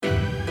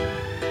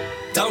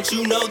Don't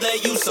you know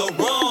that you so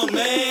wrong,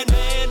 man?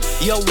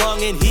 You're wrong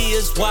and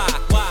here's why.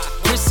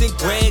 Chris and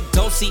Greg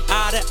don't see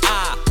eye to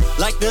eye,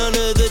 like none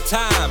of the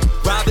time.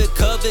 Robert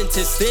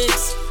Covington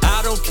stinks. I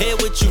don't care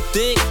what you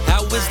think.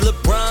 How is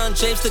LeBron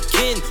James the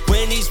king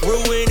when he's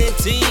ruining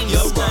teams?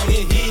 You're wrong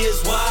and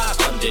here's why.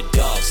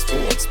 Underdog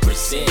Sports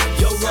presents.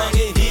 You're wrong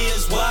and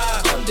here's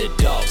why.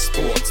 Underdog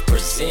Sports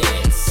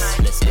presents.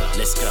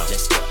 Let's go.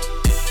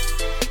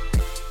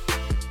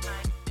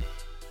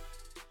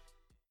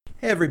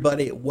 Hey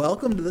everybody,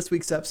 welcome to this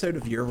week's episode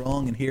of You're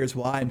Wrong and Here's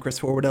Why. I'm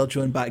Chris Forwardell,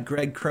 joined by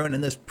Greg Crone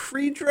in this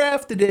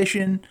pre-draft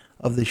edition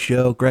of the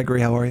show.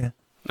 Gregory, how are you?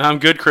 I'm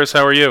good, Chris.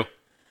 How are you?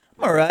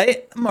 I'm all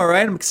right.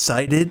 I'm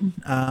excited.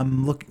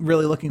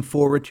 Really looking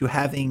forward to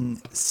having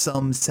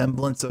some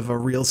semblance of a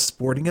real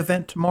sporting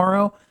event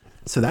tomorrow.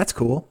 So that's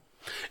cool.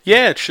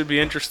 Yeah, it should be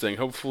interesting.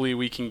 Hopefully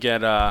we can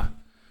get, at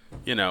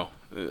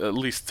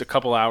least a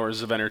couple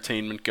hours of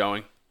entertainment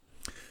going.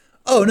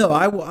 Oh, no,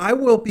 I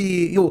will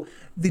be...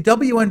 The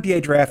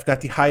WNBA draft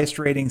got the highest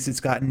ratings it's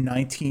gotten in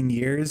 19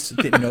 years.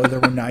 Didn't know there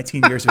were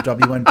 19 years of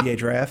WNBA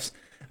drafts.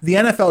 The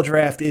NFL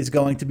draft is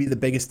going to be the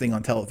biggest thing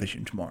on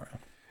television tomorrow.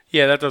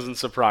 Yeah, that doesn't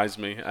surprise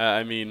me.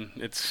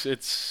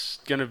 It's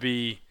going to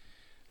be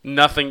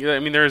nothing. I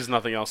mean, there is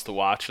nothing else to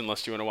watch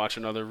unless you want to watch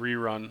another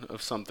rerun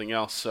of something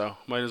else. So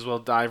might as well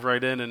dive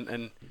right in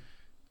and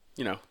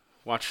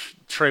watch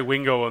Trey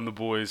Wingo and the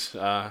boys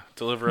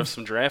deliver us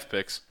some draft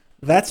picks.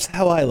 That's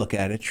how I look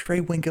at it.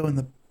 Trey Wingo and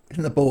the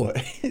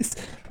boys.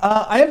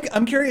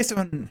 I'm curious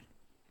on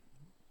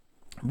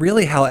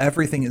really how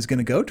everything is going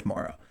to go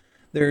tomorrow.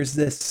 There's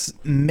this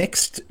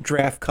mixed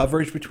draft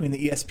coverage between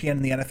the ESPN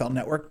and the NFL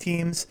Network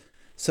teams.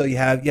 So you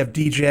have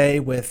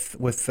DJ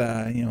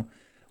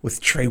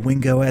with Trey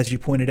Wingo, as you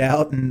pointed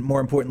out, and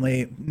more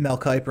importantly, Mel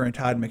Kiper and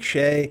Todd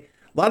McShay. A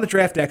lot of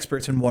draft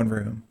experts in one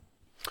room.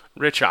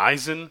 Rich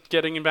Eisen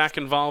getting back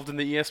involved in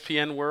the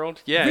ESPN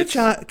world. Yeah,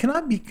 I'm going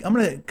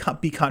to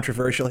be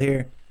controversial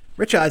here.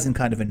 Rich Eisen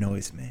kind of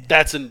annoys me.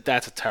 That's a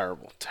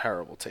terrible,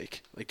 terrible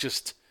take. Like,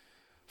 just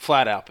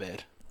flat out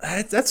bad.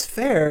 That's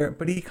fair,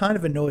 but he kind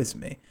of annoys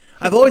me.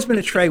 I've always been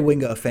a Trey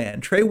Wingo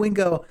fan. Trey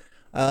Wingo,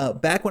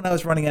 back when I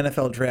was running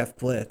NFL Draft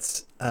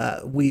Blitz,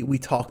 we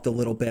talked a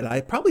little bit.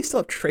 I probably still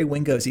have Trey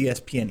Wingo's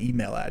ESPN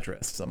email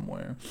address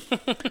somewhere.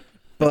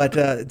 But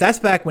that's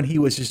back when he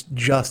was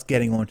just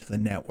getting onto the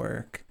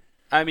network.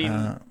 I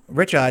mean...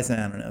 Rich Eisen,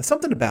 I don't know.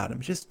 Something about him,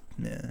 just...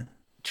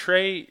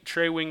 Trey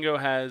Wingo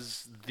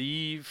has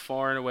the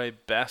far and away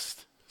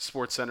best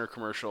SportsCenter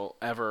commercial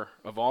ever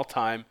of all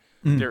time.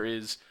 There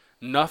is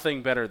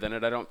nothing better than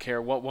it. I don't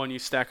care what one you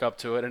stack up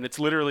to it. And it's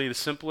literally the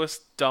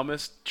simplest,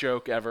 dumbest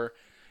joke ever.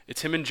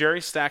 It's him and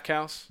Jerry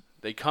Stackhouse.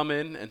 They come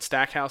in, and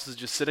Stackhouse is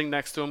just sitting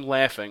next to him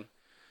laughing.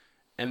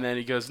 And then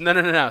he goes,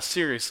 no,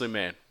 seriously,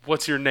 man,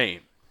 what's your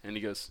name? And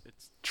he goes,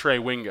 it's Trey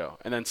Wingo.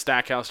 And then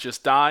Stackhouse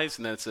just dies,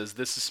 and then it says,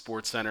 this is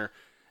SportsCenter.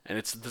 And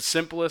it's the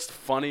simplest,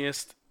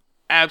 funniest,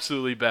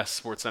 absolutely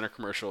best SportsCenter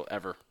commercial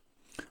ever.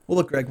 Well,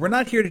 look, Greg, we're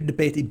not here to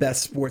debate the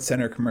best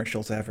SportsCenter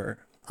commercials ever.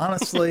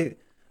 Honestly,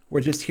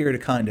 we're just here to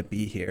kind of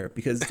be here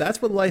because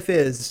that's what life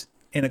is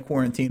in a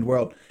quarantined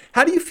world.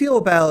 How do you feel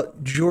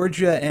about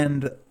Georgia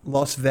and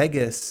Las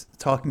Vegas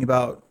talking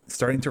about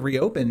starting to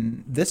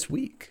reopen this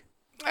week?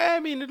 I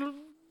mean,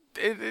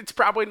 it's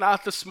probably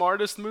not the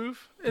smartest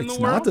move in the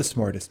world. It's not the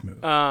smartest move.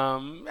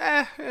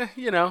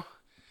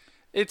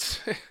 It's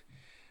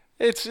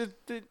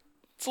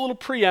a little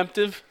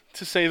preemptive,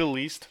 to say the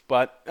least.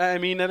 But, I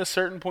mean, at a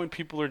certain point,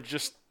 people are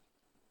just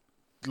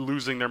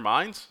losing their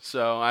minds.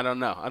 So, I don't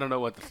know. I don't know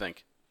what to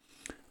think.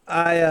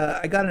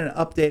 I got an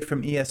update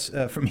from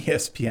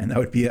ESPN. That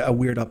would be a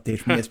weird update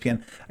from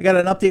ESPN. I got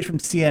an update from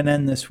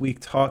CNN this week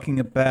talking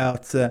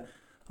about a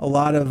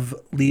lot of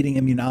leading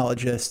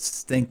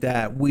immunologists think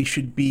that we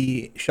should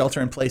be shelter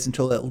in place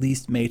until at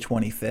least May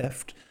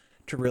 25th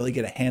to really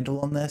get a handle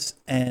on this.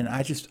 And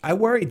I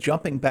worry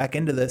jumping back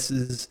into this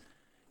is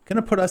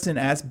going to put us in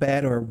as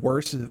bad or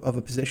worse of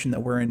a position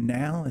that we're in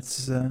now.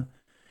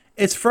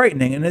 It's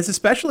frightening, and it's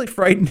especially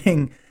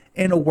frightening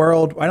in a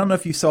world. I don't know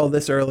if you saw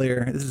this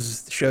earlier.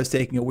 The show's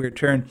taking a weird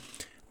turn,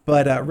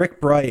 but Rick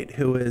Bright,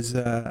 who is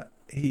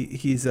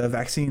he's a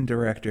vaccine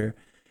director,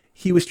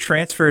 he was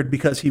transferred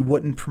because he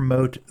wouldn't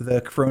promote the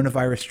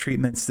coronavirus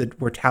treatments that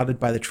were touted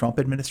by the Trump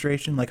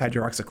administration, like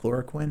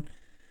hydroxychloroquine.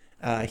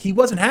 He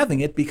wasn't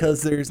having it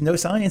because there's no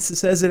science that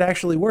says it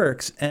actually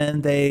works,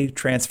 and they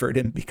transferred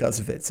him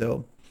because of it.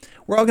 So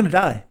we're all going to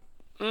die.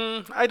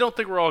 I don't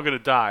think we're all going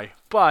to die,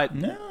 but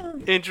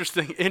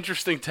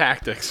interesting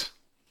tactics.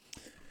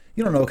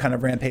 You don't know what kind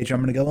of rampage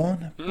I'm going to go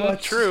on.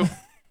 But true.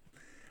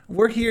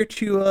 We're here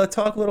to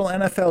talk a little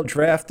NFL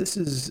draft.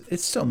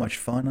 It's so much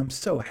fun. I'm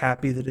so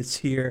happy that it's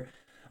here.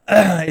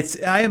 I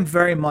am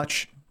very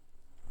much,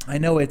 I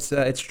know it's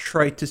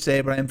trite to say,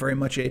 but I am very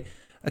much a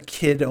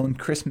kid on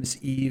Christmas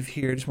Eve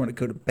here. Just want to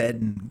go to bed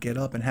and get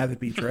up and have it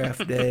be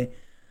draft day.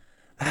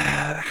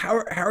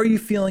 How are you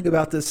feeling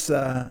about this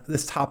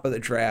top of the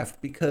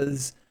draft?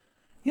 Because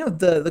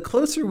the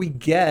closer we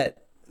get,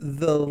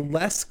 the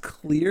less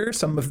clear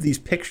some of these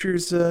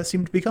pictures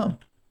seem to become.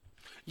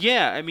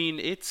 Yeah, I mean,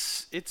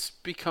 it's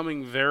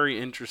becoming very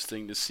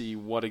interesting to see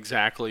what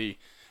exactly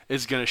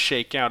is going to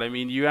shake out. I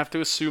mean, you have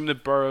to assume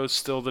that Burrow's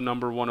still the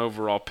number one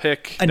overall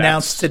pick.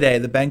 Announced today,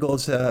 the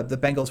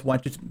Bengals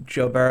went to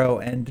Joe Burrow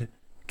and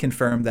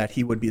confirmed that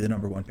he would be the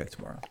number one pick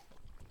tomorrow.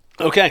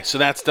 Okay, so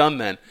that's done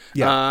then.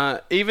 Yeah.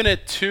 Even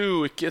at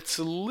 2, it gets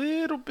a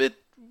little bit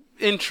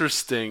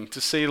interesting, to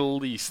say the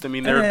least. I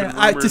mean, there have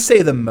been rumors, to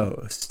say the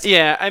most.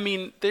 Yeah, I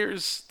mean,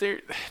 there's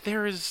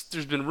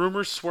been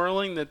rumors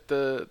swirling that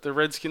the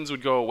Redskins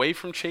would go away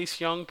from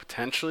Chase Young,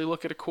 potentially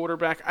look at a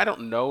quarterback. I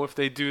don't know if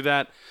they do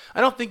that.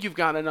 I don't think you've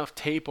got enough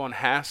tape on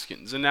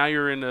Haskins, and now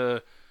you're in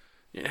a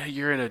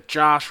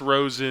Josh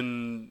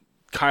Rosen,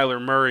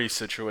 Kyler Murray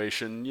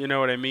situation. You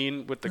know what I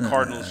mean? With the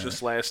Cardinals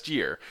just last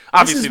year.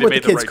 Obviously, they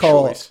made the right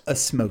choice.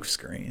 This is what the kids call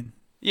a smokescreen.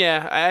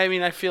 Yeah, I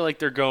mean, I feel like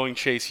they're going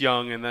Chase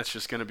Young, and that's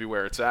just going to be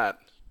where it's at.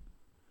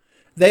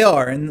 They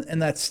are, and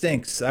that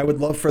stinks. I would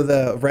love for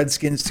the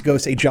Redskins to go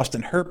say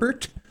Justin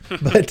Herbert,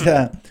 but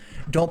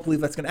don't believe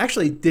that's going to.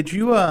 Actually, did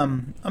you?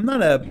 I'm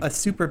not a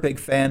super big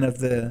fan of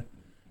the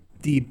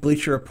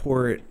Bleacher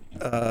Report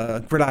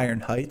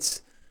Gridiron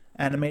Heights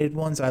animated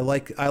ones. I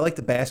like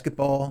the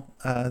basketball,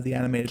 the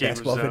animated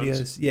basketball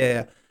videos.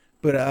 Yeah,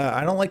 but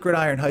I don't like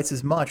Gridiron Heights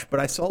as much.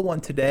 But I saw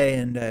one today,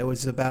 and it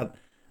was about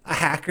a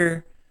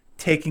hacker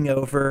taking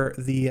over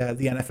the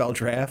NFL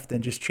draft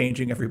and just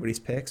changing everybody's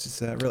picks.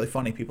 It's really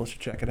funny. People should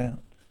check it out.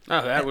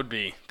 Oh, that would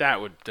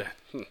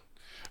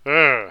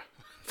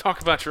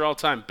talk about your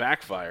all-time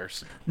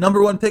backfires.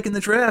 Number one pick in the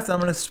draft. I'm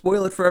going to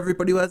spoil it for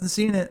everybody who hasn't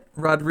seen it.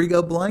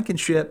 Rodrigo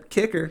Blankenship,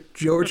 kicker,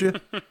 Georgia.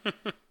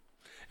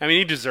 I mean,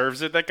 he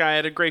deserves it. That guy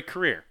had a great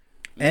career.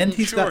 And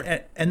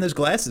and those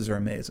glasses are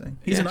amazing.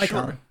 He's an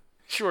icon.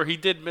 Sure, he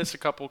did miss a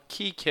couple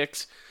key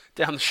kicks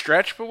down the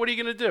stretch, but what are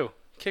you going to do?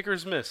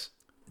 Kickers miss.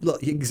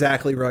 Look,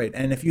 exactly right.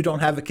 And if you don't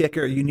have a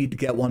kicker, you need to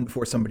get one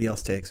before somebody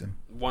else takes him.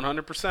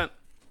 100%.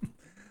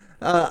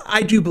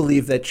 I do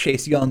believe that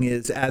Chase Young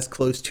is as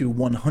close to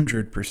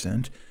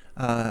 100%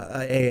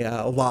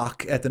 a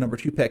lock at the number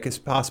 2 pick as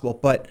possible.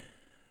 But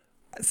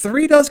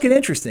 3 does get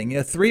interesting.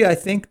 3, I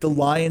think the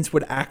Lions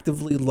would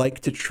actively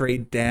like to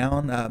trade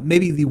down.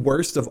 Maybe the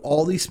worst of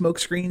all these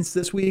smokescreens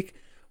this week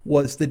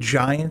was the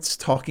Giants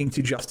talking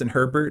to Justin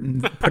Herbert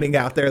and putting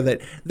out there that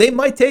they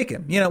might take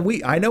him.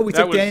 I know we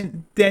took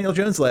Daniel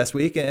Jones last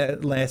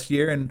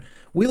year, and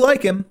we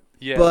like him.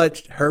 Yeah.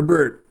 But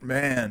Herbert,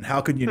 man, how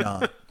could you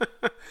not?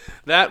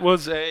 That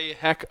was a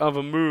heck of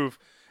a move,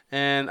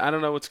 and I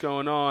don't know what's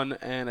going on,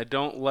 and I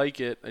don't like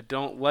it. I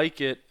don't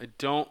like it. I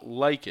don't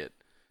like it.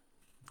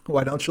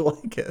 Why don't you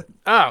like it?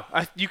 Oh,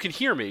 you can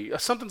hear me.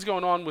 Something's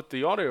going on with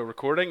the audio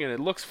recording, and it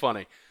looks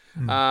funny.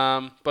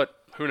 But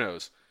who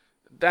knows?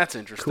 That's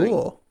interesting.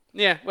 Cool.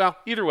 Yeah, well,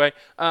 either way,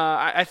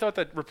 I thought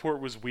that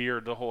report was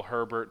weird, the whole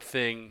Herbert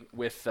thing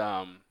with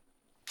the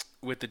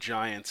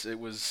Giants.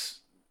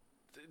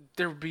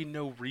 There would be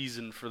no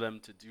reason for them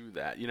to do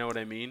that. You know what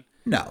I mean?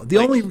 No, the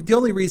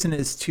only reason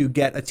is to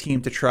get a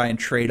team to try and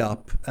trade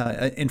up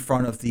in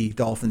front of the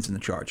Dolphins and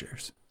the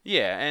Chargers.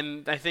 Yeah,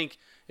 and I think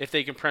if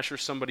they can pressure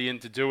somebody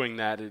into doing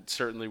that, it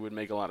certainly would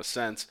make a lot of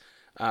sense.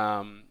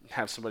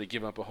 Have somebody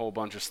give up a whole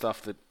bunch of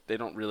stuff that they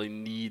don't really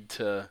need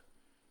to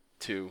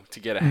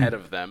get ahead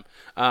of them.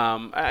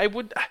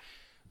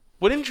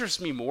 What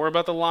interests me more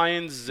about the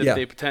Lions is if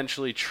they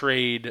potentially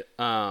trade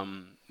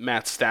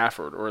Matt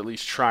Stafford, or at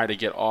least try to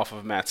get off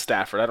of Matt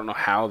Stafford. I don't know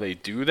how they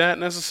do that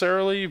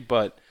necessarily,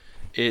 but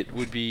it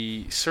would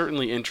be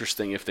certainly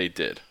interesting if they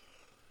did.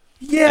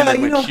 Yeah,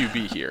 and then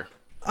QB here.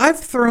 I've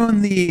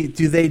thrown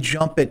do they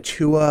jump at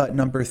Tua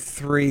number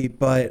 3,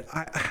 but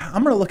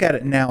I'm going to look at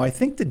it now. I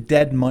think the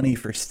dead money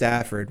for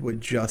Stafford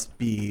would just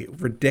be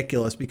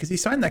ridiculous because he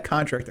signed that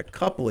contract a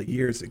couple of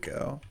years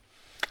ago.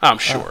 I'm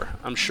sure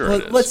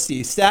it is. Let's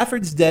see.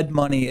 Stafford's dead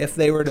money, if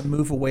they were to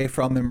move away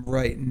from him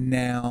right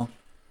now,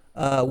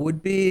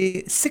 would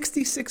be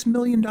 $66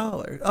 million.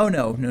 Oh,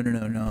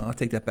 no. I'll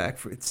take that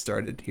back. It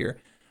started here.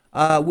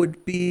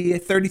 Would be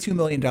 $32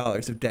 million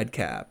of dead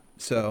cap.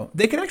 So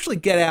they could actually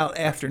get out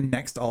after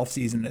next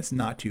offseason. It's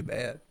not too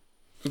bad.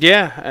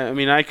 Yeah, I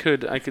mean, I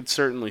could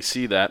certainly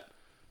see that.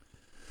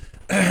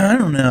 I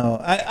don't know.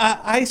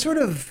 I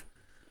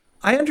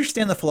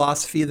understand the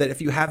philosophy that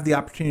if you have the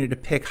opportunity to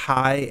pick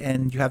high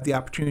and you have the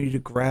opportunity to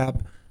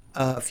grab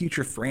a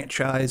future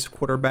franchise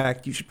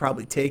quarterback, you should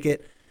probably take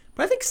it.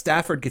 But I think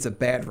Stafford gets a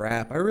bad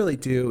rap. I really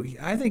do.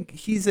 I think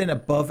he's an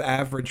above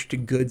average to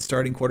good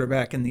starting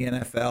quarterback in the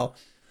NFL.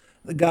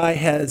 The guy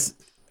has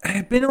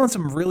been on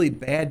some really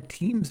bad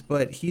teams,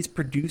 but he's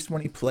produced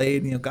when he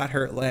played. Got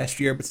hurt last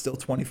year, but still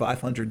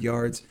 2,500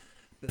 yards.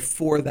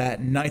 Before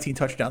that, 19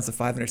 touchdowns to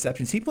 5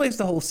 interceptions. He plays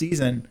the whole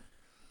season.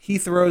 He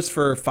throws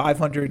for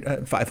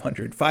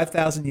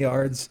 5,000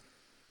 yards,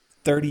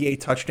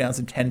 38 touchdowns,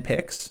 and 10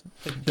 picks.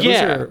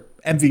 Those are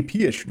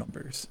MVP-ish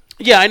numbers.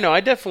 Yeah, I know. I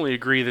definitely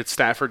agree that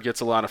Stafford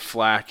gets a lot of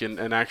flack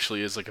and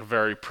actually is like a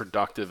very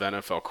productive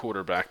NFL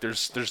quarterback.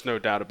 There's no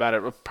doubt about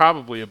it.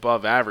 Probably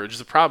above average.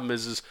 The problem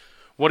is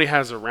what he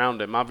has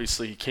around him.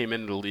 Obviously, he came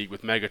into the league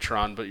with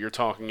Megatron, but you're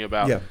talking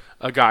about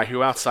a guy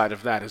who, outside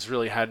of that, has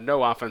really had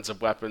no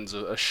offensive weapons,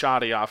 a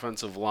shoddy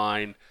offensive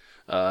line.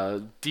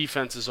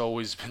 Defense has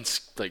always been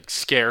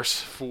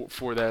scarce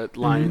for the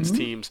Lions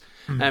teams.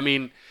 I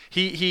mean,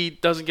 he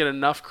doesn't get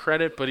enough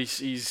credit, but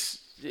he's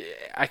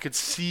I could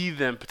see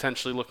them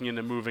potentially looking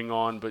into moving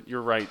on. But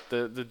you're right,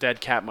 the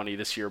dead cap money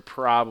this year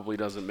probably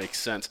doesn't make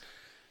sense.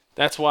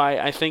 That's why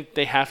I think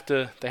they have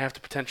to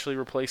potentially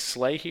replace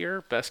Slay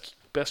here,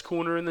 best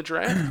corner in the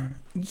draft.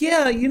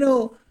 Yeah,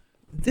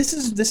 this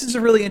is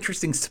a really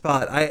interesting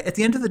spot. At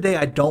the end of the day,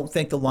 I don't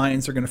think the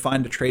Lions are going to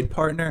find a trade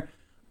partner,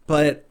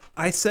 but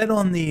I said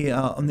on the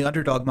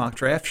Underdog mock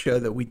draft show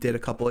that we did a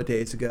couple of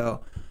days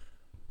ago,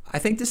 I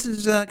think this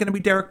is going to be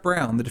Derek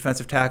Brown, the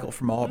defensive tackle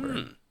from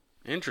Auburn.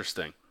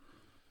 Interesting.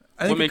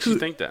 What makes you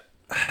think that?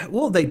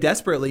 Well, they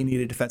desperately need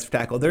a defensive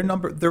tackle.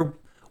 Their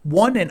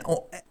one and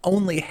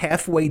only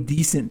halfway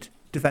decent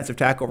defensive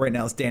tackle right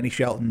now is Danny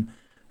Shelton,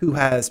 who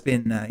has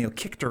been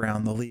kicked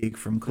around the league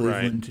from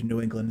Cleveland to New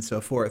England and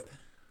so forth.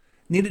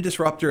 Need a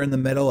disruptor in the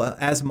middle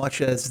as much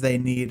as they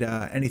need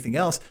anything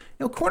else.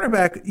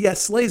 Cornerback,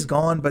 yes, Slay's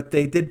gone, but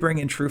they did bring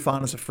in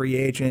Trufant as a free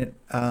agent.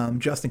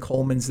 Justin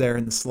Coleman's there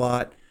in the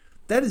slot.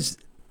 That is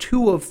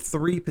 2 of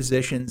 3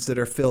 positions that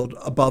are filled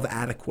above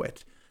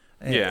adequate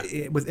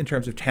in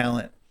terms of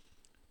talent.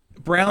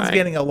 Brown's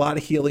getting a lot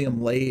of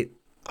helium late.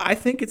 I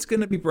think it's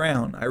going to be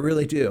Brown. I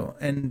really do.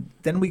 And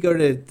then we go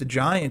to the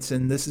Giants,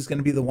 and this is going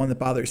to be the one that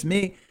bothers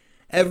me.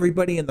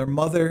 Everybody and their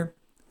mother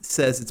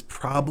says it's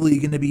probably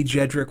going to be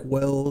Jedrick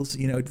Wills.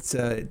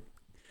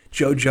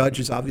 Joe Judge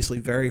is obviously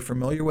very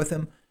familiar with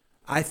him.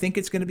 I think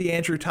it's going to be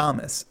Andrew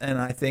Thomas, and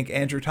I think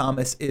Andrew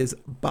Thomas is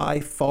by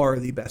far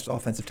the best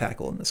offensive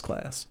tackle in this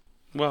class.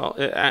 Well,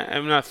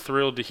 I'm not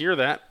thrilled to hear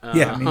that.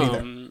 Yeah, me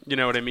neither. You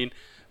know what I mean?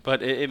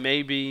 But it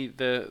may be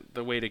the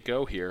way to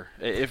go here.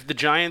 If the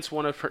Giants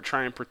want to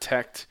try and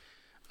protect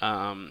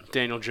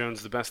Daniel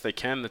Jones the best they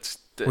can,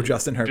 or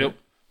Justin Herbert.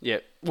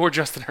 Or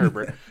Justin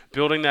Herbert.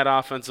 Building that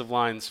offensive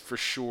line's for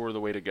sure the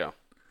way to go.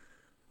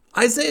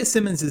 Isaiah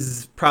Simmons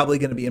is probably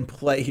going to be in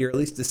play here, at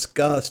least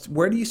discussed.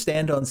 Where do you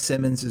stand on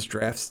Simmons'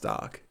 draft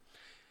stock?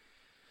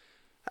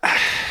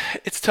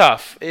 It's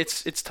tough.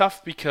 It's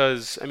tough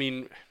because, I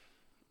mean,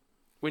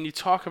 when you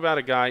talk about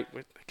a guy,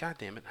 God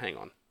damn it, hang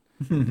on.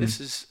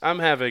 I'm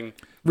having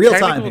real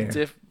time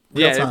here.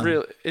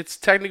 It's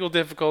technical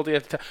difficulty.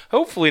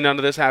 Hopefully none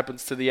of this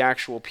happens to the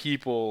actual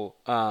people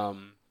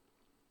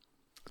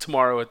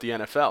tomorrow at the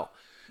NFL.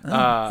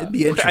 It'd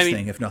be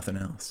interesting if nothing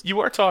else.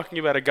 You are talking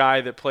about a guy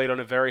that played on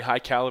a very high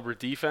caliber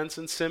defense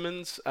in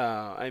Simmons.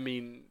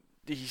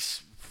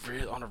 He's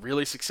on a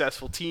really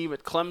successful team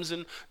at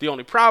Clemson. The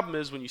only problem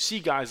is when you see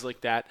guys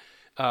like that,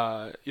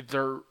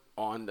 they're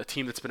on a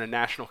team that's been a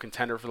national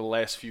contender for the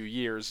last few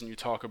years, and you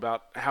talk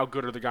about how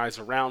good are the guys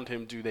around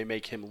him, do they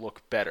make him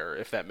look better,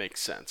 if that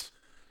makes sense.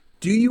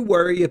 Do you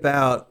worry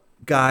about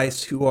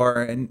guys who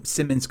are, and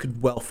Simmons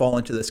could well fall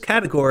into this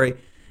category,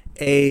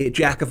 a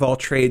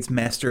jack-of-all-trades,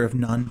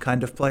 master-of-none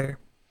kind of player?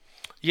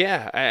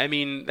 Yeah, I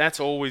mean, that's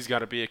always got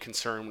to be a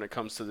concern when it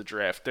comes to the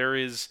draft.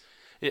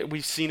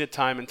 We've seen it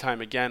time and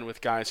time again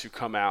with guys who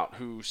come out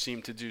who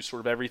seem to do sort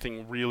of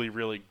everything really,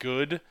 really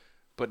good,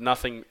 but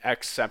nothing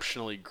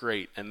exceptionally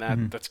great, and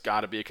that's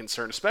got to be a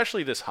concern,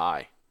 especially this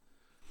high.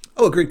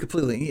 Oh, agreed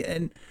completely.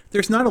 And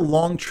there's not a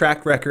long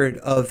track record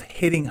of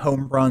hitting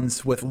home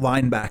runs with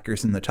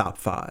linebackers in the top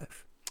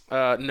 5.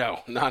 No,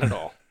 not at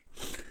all.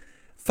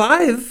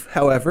 5,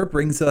 however,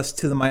 brings us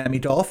to the Miami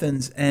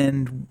Dolphins,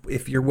 and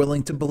if you're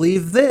willing to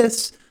believe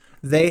this,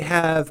 they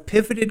have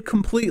pivoted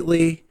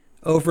completely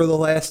over the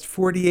last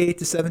 48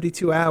 to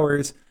 72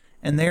 hours,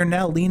 and they're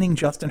now leaning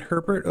Justin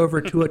Herbert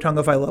over Tua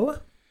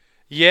Tagovailoa?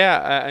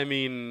 Yeah, I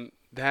mean,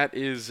 that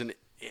is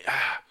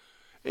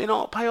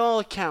by all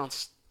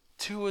accounts,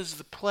 Tua's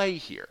the play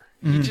here.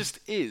 He just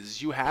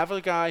is. You have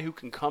a guy who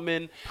can come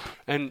in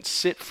and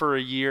sit for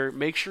a year,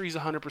 make sure he's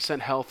 100%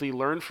 healthy,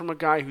 learn from a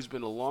guy who's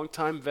been a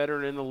long-time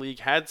veteran in the league,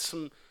 had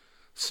some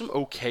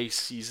okay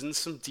seasons,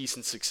 some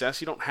decent success.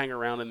 You don't hang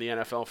around in the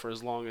NFL for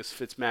as long as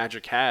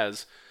Fitzmagic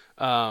has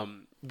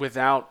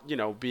without,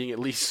 being at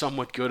least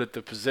somewhat good at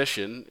the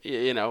position.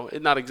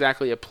 Not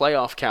exactly a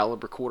playoff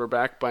caliber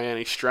quarterback by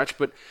any stretch,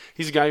 but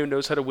he's a guy who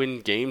knows how to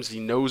win games. He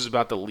knows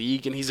about the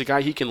league, and he's a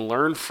guy he can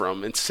learn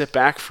from and sit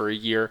back for a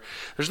year.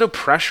 There's no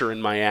pressure in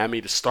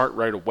Miami to start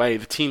right away.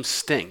 The team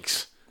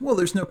stinks. Well,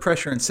 there's no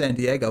pressure in San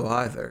Diego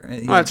either.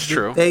 That's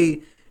true.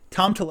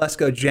 Tom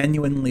Telesco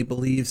genuinely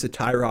believes that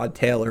Tyrod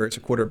Taylor is a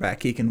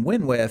quarterback he can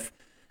win with,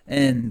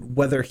 and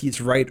whether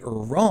he's right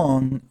or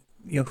wrong,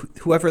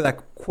 whoever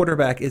that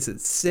quarterback is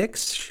at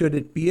 6, should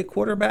it be a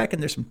quarterback?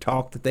 And there's some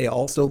talk that they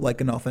also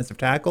like an offensive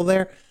tackle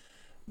there.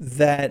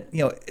 That,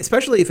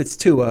 especially if it's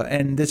Tua,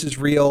 and this is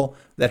real,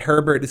 that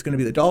Herbert is going to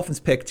be the Dolphins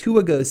pick.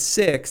 Tua goes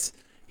 6.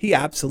 He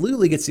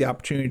absolutely gets the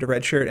opportunity to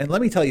redshirt. And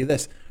let me tell you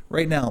this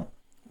right now,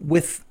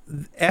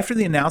 after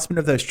the announcement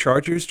of those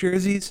Chargers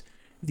jerseys,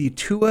 the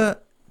Tua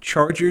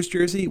Chargers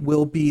jersey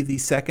will be the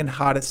second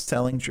hottest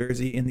selling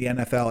jersey in the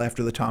NFL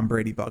after the Tom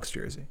Brady Bucs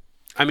jersey.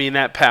 I mean,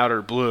 that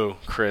powder blue,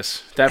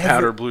 Chris,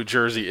 powder blue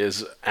jersey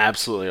is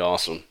absolutely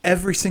awesome.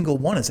 Every single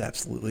one is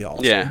absolutely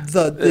awesome. Yeah.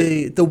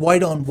 The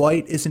white on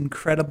white is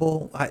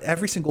incredible.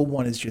 Every single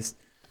one is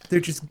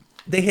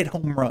they hit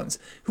home runs.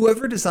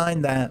 Whoever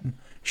designed that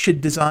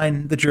should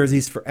design the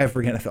jerseys for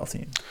every NFL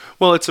team.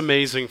 Well, it's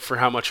amazing for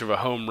how much of a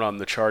home run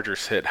the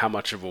Chargers hit, how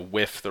much of a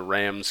whiff the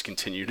Rams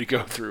continue to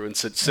go through in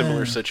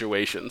similar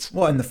situations.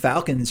 Well, and the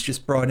Falcons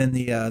just brought in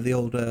the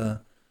old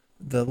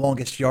the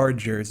longest yard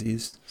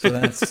jerseys, so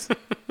that's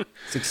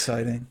it's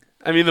exciting.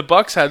 I mean, the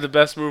Bucks had the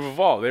best move of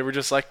all. They were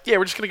just like, yeah,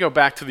 we're just going to go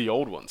back to the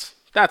old ones.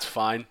 That's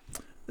fine.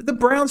 The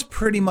Browns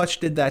pretty much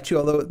did that too.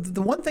 Although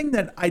the one thing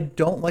that I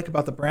don't like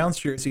about the Browns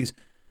jerseys,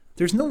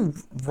 there's no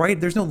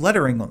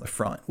lettering on the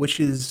front, which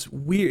is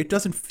weird. It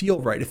doesn't feel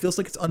right. It feels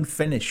like it's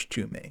unfinished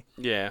to me.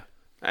 Yeah.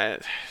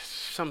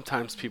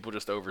 Sometimes people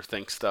just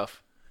overthink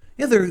stuff.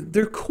 Yeah,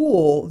 they're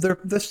cool. They're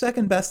the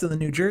second best of the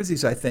new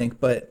jerseys, I think.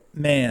 But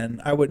man,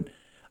 I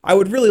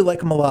would really like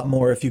them a lot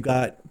more if you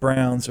got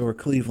Browns or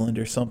Cleveland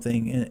or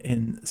something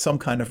in some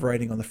kind of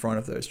writing on the front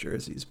of those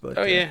jerseys.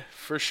 But yeah,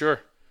 for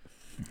sure.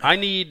 I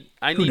need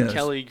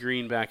Kelly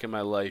Green back in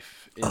my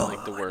life in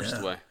the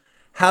worst way.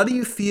 How do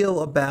you feel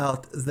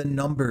about the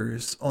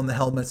numbers on the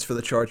helmets for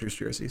the Chargers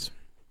jerseys?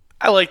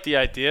 I like the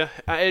idea.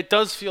 It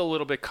does feel a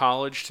little bit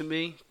college to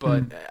me,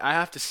 but I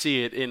have to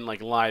see it in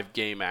live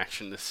game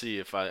action to see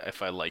if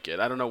I like it.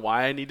 I don't know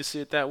why I need to see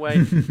it that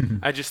way.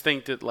 I just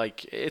think that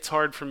it's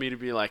hard for me to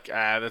be like,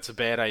 that's a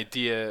bad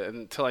idea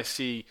until I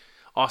see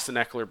Austin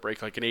Eckler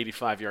break an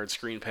 85-yard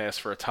screen pass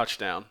for a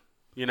touchdown,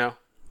 you know?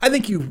 I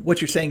think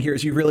what you're saying here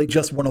is you really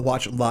just want to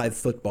watch live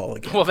football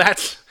again. Well,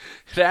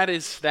 that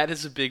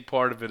is a big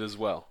part of it as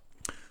well.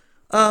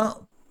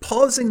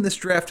 Pausing this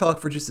draft talk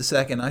for just a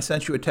second, I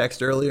sent you a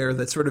text earlier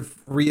that sort of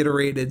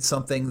reiterated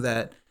something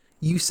that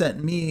you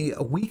sent me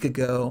a week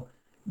ago.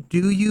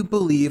 Do you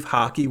believe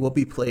hockey will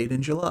be played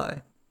in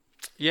July?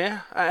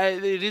 Yeah,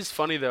 it is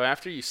funny though.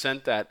 After you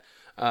sent that,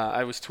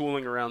 I was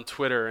tooling around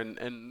Twitter,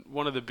 and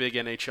one of the big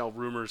NHL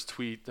rumors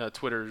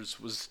Twitters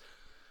was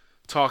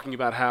talking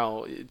about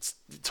how it's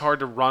hard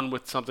to run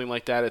with something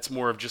like that. It's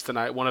more of just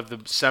one of the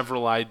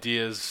several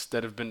ideas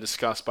that have been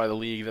discussed by the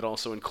league that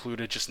also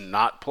included just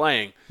not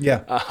playing.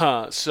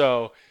 Yeah.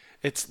 So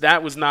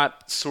that was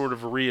not sort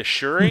of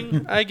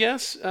reassuring, I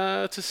guess,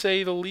 to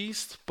say the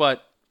least.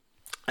 But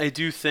I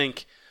do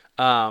think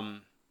we're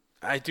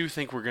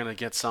gonna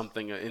get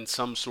something in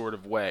some sort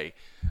of way.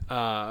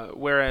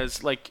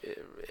 Whereas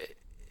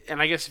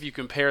and I guess if you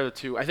compare the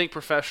two, I think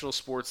professional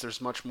sports,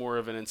 there's much more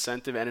of an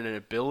incentive and an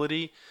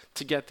ability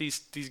to get these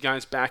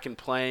guys back and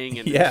playing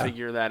and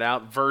figure that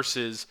out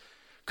versus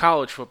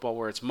college football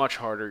where it's much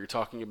harder. You're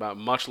talking about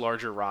much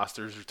larger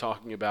rosters. You're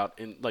talking about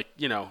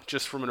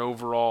just from an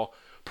overall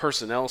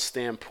personnel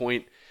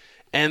standpoint,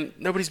 and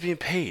nobody's being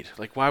paid.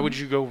 Why would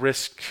you go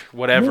risk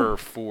whatever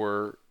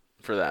for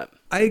that?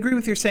 I agree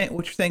with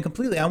what you're saying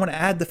completely. I want to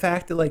add the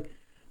fact that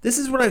this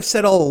is what I've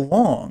said all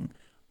along.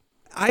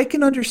 I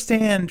can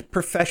understand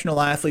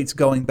professional athletes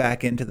going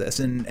back into this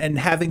and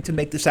having to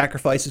make the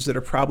sacrifices that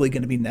are probably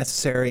going to be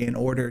necessary in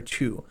order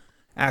to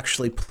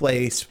actually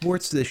play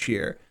sports this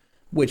year,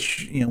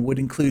 which would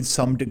include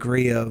some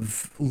degree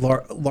of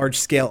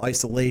large-scale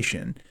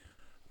isolation.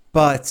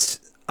 But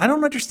I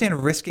don't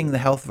understand risking the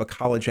health of a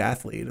college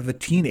athlete, of a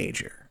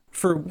teenager,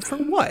 for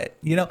what?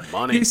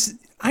 Money.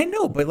 I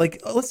know, but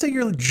let's say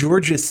you're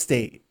Georgia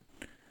State.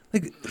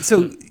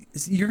 So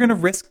you're going to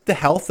risk the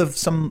health of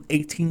some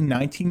 18,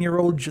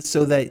 19-year-old just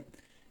so that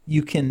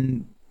you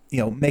can,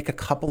 make a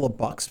couple of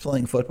bucks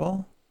playing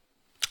football?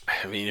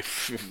 I mean,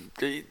 if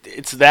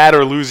it's that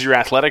or lose your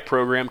athletic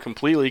program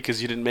completely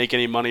because you didn't make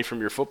any money from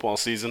your football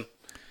season.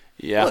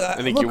 Yeah, well,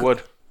 I think you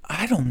would.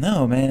 I don't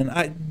know, man.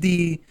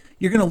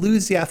 You're going to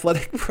lose the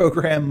athletic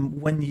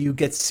program when you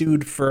get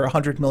sued for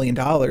 $100 million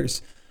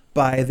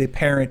by the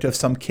parent of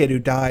some kid who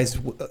dies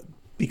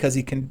because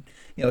he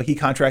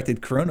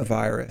contracted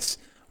coronavirus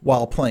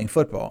while playing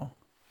football.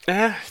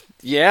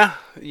 Yeah.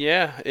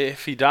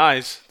 If he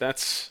dies,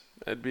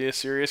 that'd be a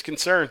serious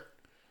concern.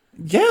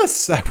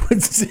 Yes, I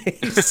would say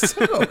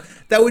so.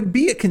 That would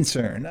be a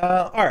concern.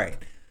 All right.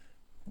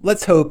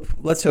 Let's hope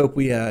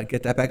we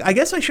get that back. I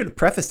guess I should have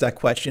prefaced that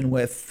question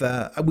with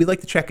we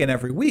like to check in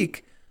every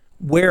week.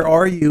 Where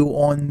are you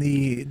on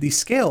the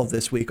scale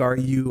this week? Are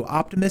you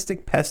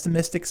optimistic,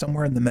 pessimistic,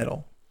 somewhere in the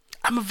middle?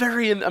 I'm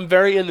very in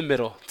the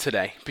middle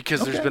today because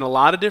there's been a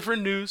lot of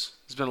different news.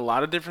 There's been a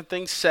lot of different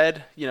things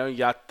said. You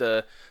got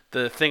the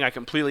thing I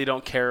completely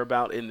don't care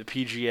about in the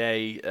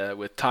PGA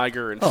with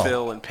Tiger and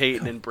Phil and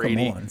Peyton and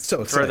Brady. Come on.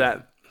 So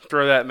exciting.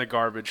 Throw that in the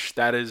garbage.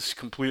 That is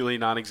completely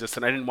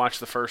non-existent. I didn't watch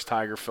the first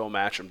Tiger-Phil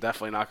match. I'm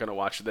definitely not going to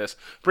watch this.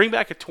 Bring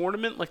back a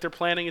tournament like they're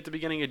planning at the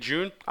beginning of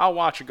June. I'll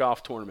watch a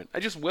golf tournament. I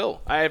just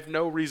will. I have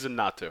no reason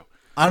not to.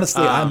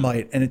 Honestly, I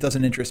might, and it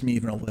doesn't interest me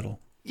even a little.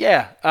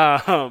 Yeah.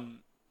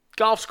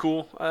 Golf's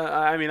cool.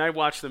 I mean, I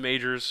watch the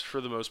majors for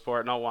the most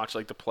part, and I'll watch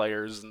the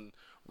Players and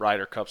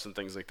Ryder Cups and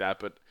things like that.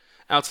 But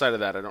outside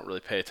of that, I don't really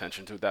pay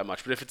attention to it that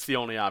much. But if it's the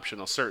only option,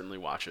 I'll certainly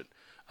watch it.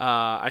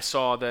 I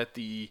saw that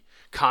the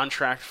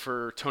contract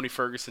for Tony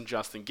Ferguson,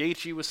 Justin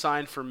Gaethje was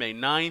signed for May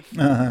 9th.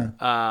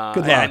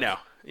 Good luck. Yeah, I know.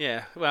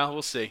 Yeah, well,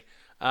 we'll see.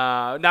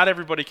 Not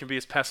everybody can be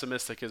as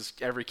pessimistic as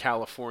every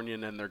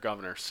Californian and their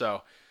governor.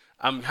 So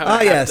I'm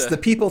yes, the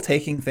people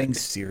taking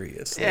things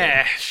seriously.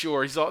 Yeah,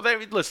 sure.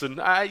 Listen,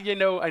 I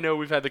know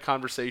we've had the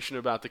conversation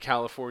about the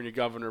California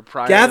governor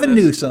prior. Gavin to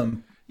this.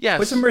 Newsom. Yes,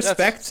 put some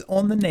respect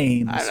on the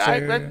name.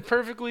 I'm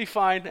perfectly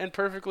fine and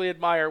perfectly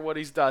admire what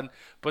he's done,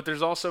 but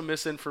there's also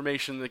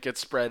misinformation that gets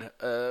spread.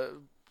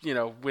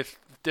 With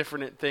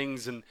different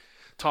things and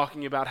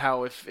talking about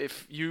how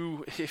if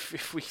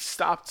we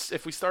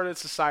started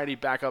society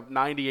back up,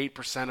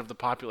 98% of the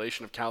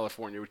population of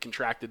California would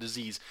contract the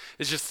disease.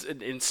 It's just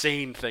an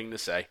insane thing to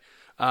say.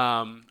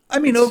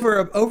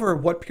 Over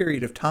what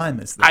period of time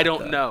is that? I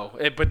don't know.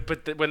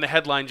 But when the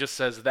headline just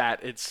says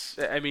that,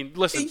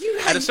 listen.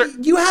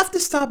 You have to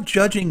stop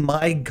judging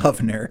my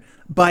governor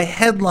by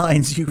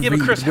headlines you read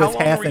but Chris, with how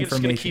long half are we just going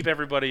information. to keep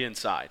everybody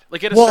inside?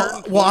 Like at a Well,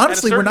 certain point,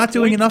 honestly, we're not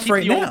doing enough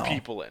right keep the now. old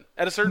people in.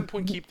 At a certain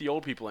point, keep the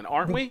old people in,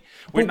 aren't we?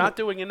 We're not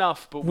doing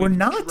enough, but we're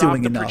not dropped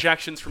doing the enough.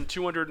 projections from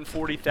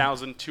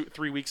 240,000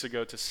 3 weeks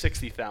ago to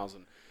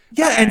 60,000.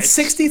 Yeah, and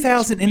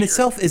 60,000 in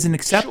itself isn't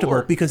acceptable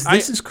Sure. because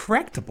this is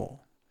correctable.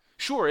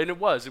 Sure, and it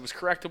was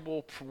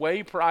correctable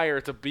way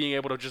prior to being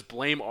able to just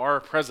blame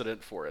our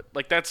president for it.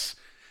 Like that's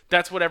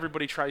what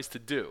everybody tries to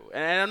do.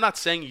 And I'm not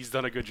saying he's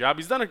done a good job.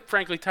 He's done a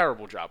frankly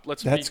terrible job.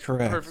 That's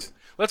correct.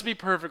 Let's be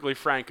perfectly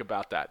frank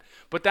about that.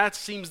 But that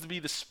seems to be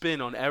the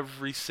spin on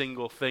every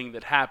single thing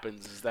that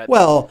happens. Is that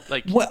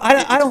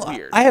it's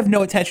weird. I have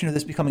no intention of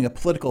this becoming a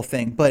political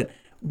thing, but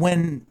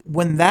when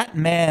that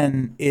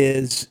man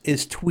is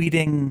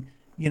tweeting,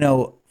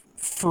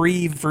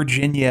 free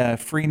Virginia,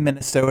 free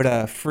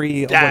Minnesota,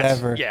 free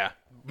whatever. Yeah,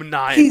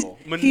 maniacal.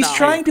 He's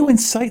trying to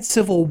incite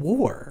civil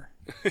war.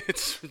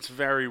 It's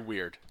very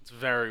weird. It's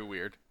very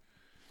weird.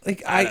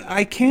 Like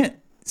I can't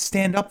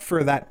stand up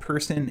for that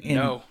person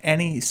in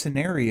any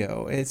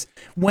scenario. It's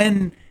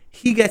when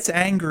he gets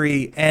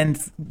angry and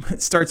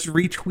starts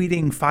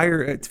retweeting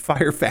fire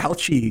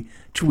Fauci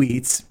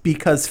tweets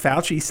because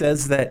Fauci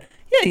says that,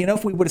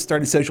 if we would have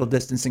started social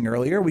distancing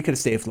earlier, we could have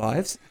saved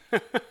lives.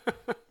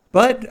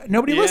 But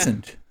nobody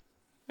listened.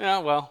 Yeah,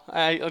 well,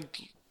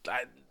 it's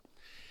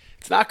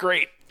not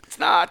great. It's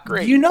not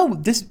great. You know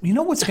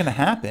what's going to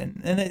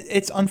happen, and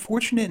it's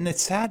unfortunate and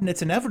it's sad and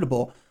it's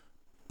inevitable.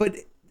 But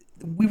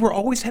we were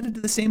always headed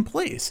to the same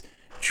place.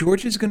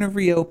 Georgia's going to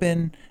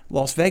reopen.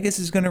 Las Vegas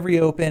is going to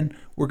reopen.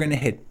 We're going to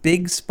hit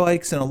big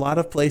spikes in a lot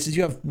of places.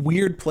 You have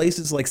weird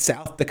places like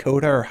South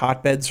Dakota are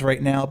hotbeds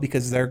right now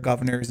because their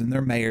governors and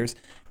their mayors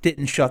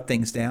didn't shut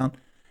things down.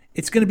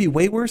 It's going to be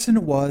way worse than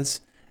it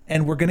was.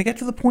 And we're going to get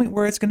to the point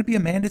where it's going to be a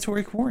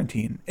mandatory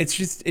quarantine.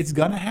 It's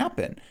going to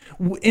happen.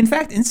 In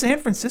fact, in San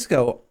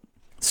Francisco,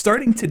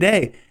 starting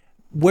today,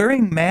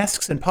 wearing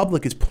masks in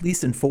public is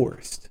police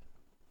enforced.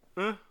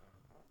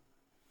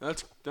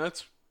 That's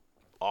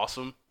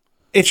awesome.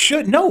 It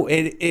should. No,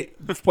 it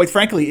quite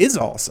frankly is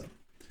awesome.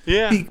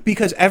 Yeah.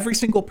 Because every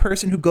single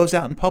person who goes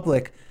out in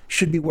public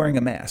should be wearing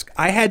a mask.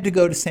 I had to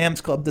go to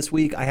Sam's Club this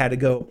week. I had to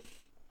go,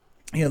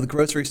 the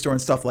grocery store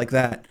and stuff like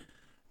that.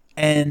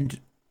 And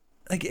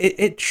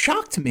it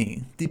shocked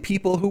me, the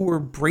people who were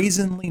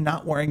brazenly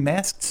not wearing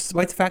masks,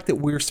 despite the fact that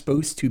we're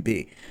supposed to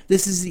be.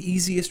 This is the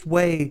easiest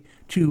way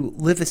to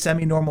live a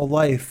semi-normal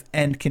life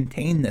and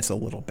contain this a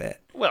little bit.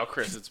 Well,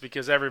 Chris, it's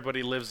because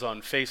everybody lives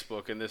on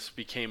Facebook, and this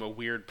became a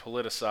weird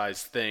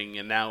politicized thing,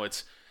 and now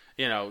it's,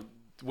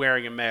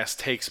 wearing a mask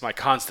takes my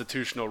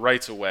constitutional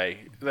rights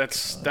away.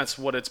 That's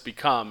what it's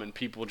become, and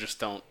people just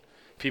don't.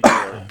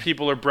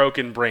 People are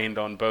broken-brained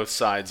on both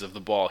sides of the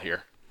ball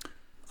here.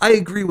 I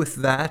agree with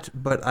that,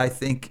 but I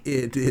think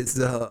it is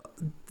the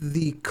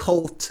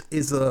cult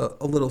is a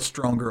little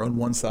stronger on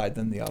one side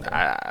than the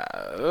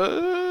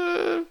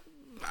other.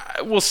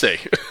 We'll see.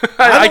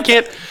 I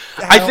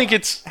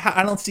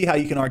don't see how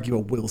you can argue a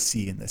we'll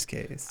see in this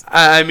case.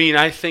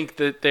 I think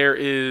that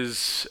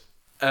there's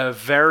a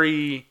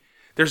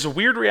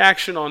weird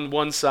reaction on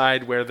one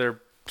side where they're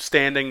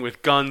standing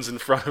with guns in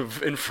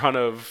front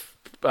of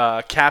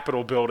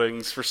Capitol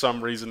buildings for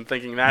some reason,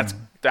 thinking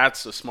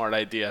that's a smart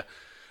idea.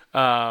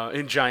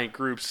 In giant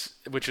groups,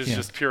 which is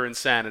just pure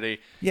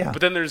insanity. Yeah.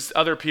 But then there's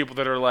other people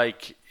that are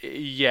like,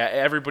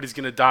 everybody's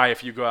going to die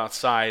if you go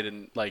outside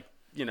and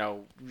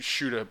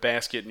shoot a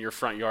basket in your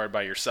front yard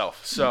by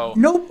yourself. So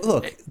no,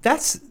 look,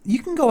 you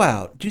can go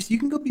out. You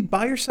can go be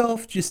by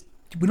yourself. We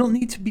don't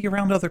need to be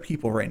around other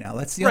people right now.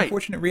 That's the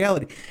unfortunate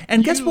reality.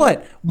 And guess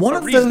what? One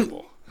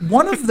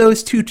of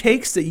those two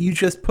takes that you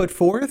just put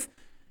forth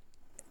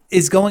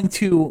is going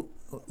to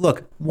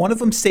look. One of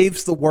them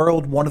saves the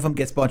world. One of them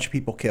gets a bunch of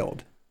people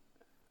killed.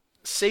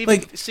 But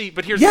here's the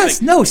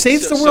thing.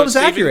 Saves the world is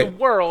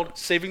accurate.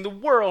 Saving the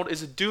world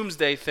is a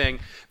doomsday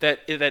thing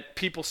that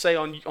people say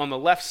on the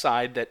left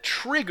side that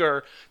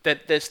trigger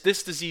that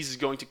this disease is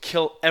going to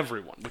kill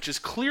everyone, which is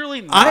clearly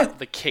not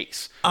the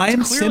case. I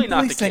am clearly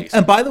not the saying, case.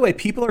 and by the way,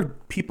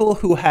 people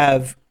who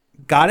have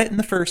got it in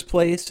the first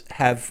place,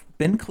 have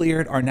been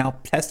cleared, are now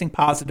testing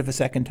positive a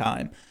second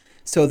time.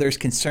 So there's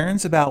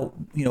concerns about,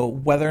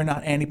 whether or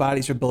not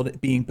antibodies are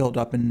being built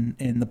up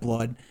in the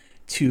blood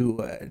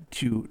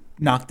to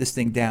knock this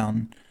thing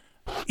down.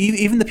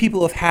 Even the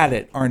people who have had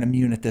it aren't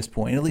immune at this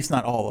point. At least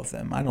not all of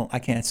them. I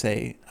can't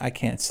say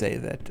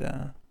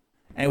that,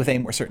 and with any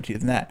more certainty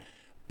than that.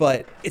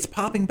 But it's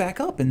popping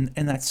back up, and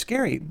that's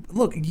scary.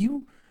 Look,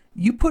 you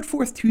put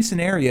forth two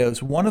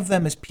scenarios. One of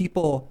them is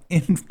people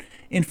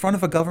in front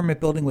of a government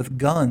building with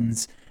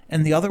guns,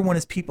 and the other one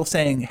is people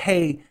saying,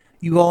 "Hey,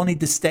 you all need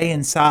to stay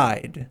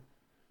inside."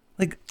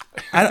 Like,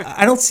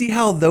 I don't see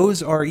how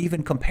those are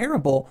even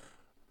comparable.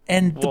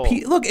 And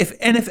look,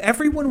 if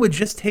everyone would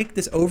just take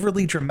this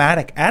overly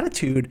dramatic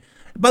attitude.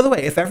 By the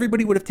way, if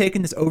everybody would have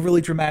taken this overly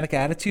dramatic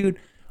attitude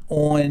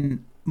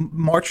on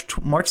March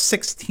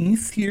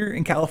 16th here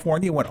in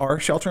California, when our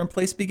shelter in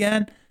place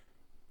began,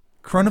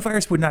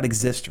 coronavirus would not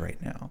exist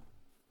right now.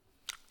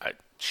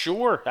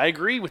 Sure, I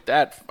agree with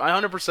that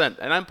 100%.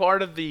 And I'm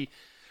part of the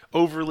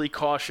overly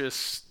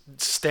cautious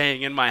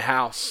staying in my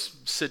house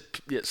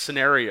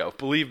scenario.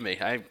 Believe me,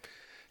 I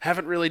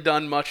haven't really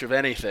done much of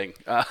anything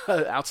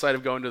outside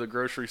of going to the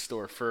grocery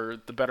store for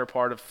the better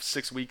part of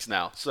 6 weeks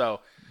now.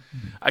 So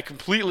I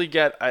completely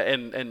get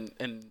and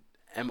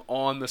am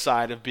on the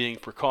side of being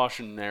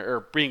precautionary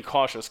or being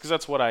cautious, because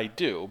that's what I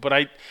do. But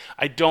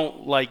I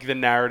don't like the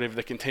narrative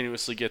that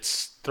continuously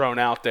gets thrown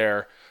out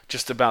there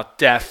just about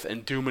death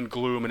and doom and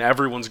gloom and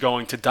everyone's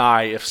going to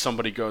die if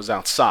somebody goes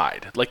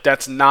outside. Like,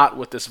 that's not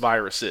what this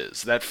virus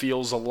is. That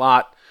feels a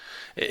lot.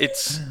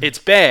 It's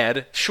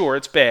bad. Sure,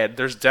 it's bad.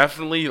 There's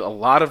definitely a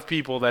lot of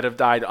people that have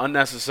died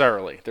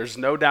unnecessarily. There's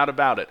no doubt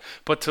about it.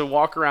 But to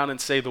walk around and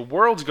say the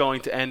world's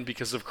going to end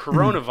because of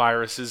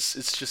coronavirus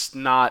it's just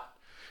not.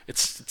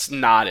 It's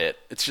not it.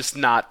 It's just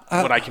not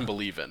what I can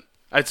believe in.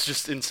 It's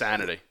just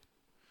insanity.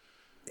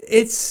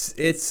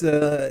 It's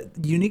a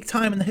unique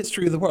time in the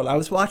history of the world. I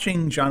was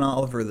watching John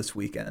Oliver this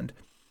weekend,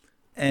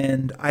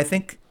 and I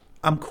think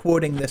I'm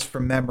quoting this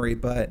from memory,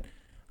 but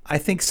I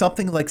think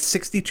something like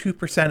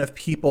 62% of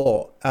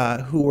people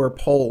who were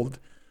polled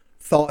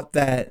thought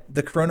that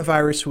the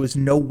coronavirus was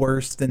no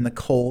worse than the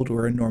cold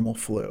or a normal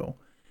flu.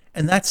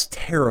 And that's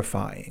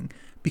terrifying,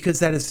 because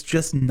that is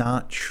just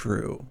not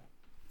true.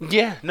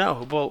 Yeah,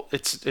 no. Well,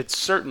 it's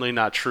certainly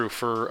not true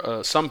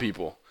for some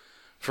people.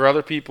 For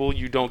other people,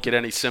 you don't get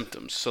any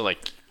symptoms. So,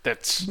 like,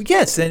 that's...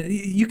 Yes, and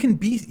you can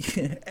be...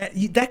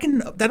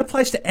 That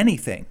applies to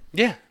anything.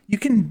 Yeah. You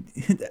can...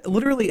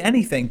 Literally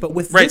anything, but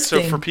with right, this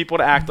so thing, for people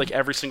to act like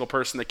every single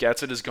person that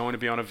gets it is going to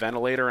be on a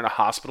ventilator in a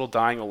hospital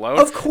dying alone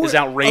is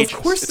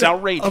outrageous. It's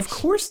outrageous. Of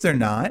course they're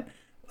not.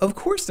 Of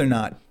course they're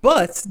not.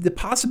 But the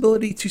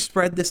possibility to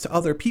spread this to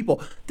other people...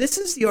 This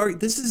is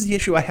the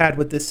issue I had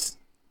with this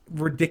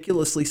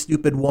ridiculously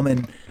stupid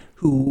woman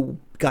who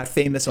got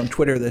famous on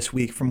Twitter this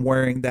week from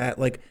wearing that,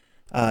 like,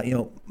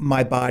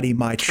 my body,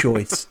 my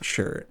choice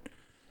shirt.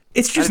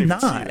 It's just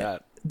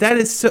not. That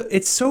is so.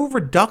 It's so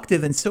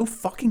reductive and so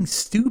fucking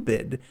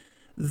stupid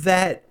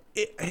that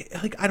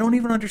I don't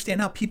even understand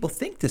how people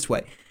think this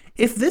way.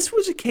 If this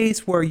was a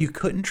case where you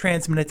couldn't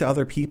transmit it to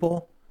other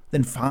people,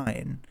 then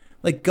fine.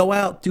 Like, go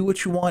out, do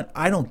what you want.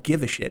 I don't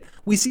give a shit.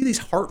 We see these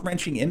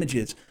heart-wrenching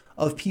images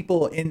of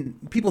people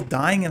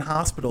dying in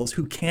hospitals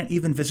who can't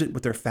even visit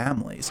with their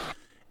families.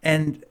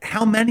 And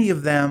how many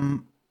of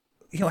them,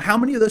 how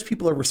many of those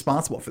people are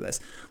responsible for this?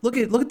 Look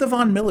at the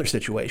Von Miller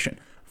situation.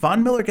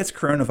 Von Miller gets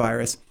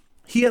coronavirus.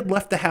 He had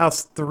left the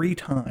house 3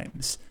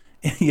 times,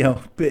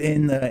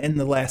 in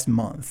the last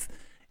month.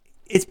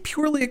 It's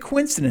purely a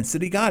coincidence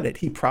that he got it.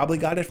 He probably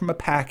got it from a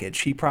package.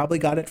 He probably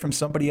got it from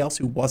somebody else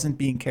who wasn't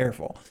being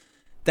careful.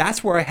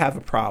 That's where I have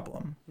a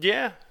problem.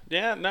 Yeah,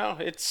 no,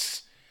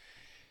 it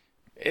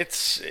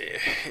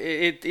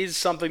is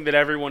something that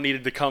everyone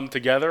needed to come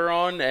together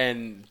on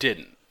and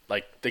didn't.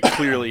 Like, they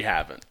clearly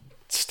haven't.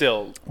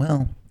 Still.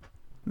 Well,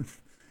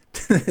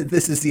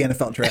 this is the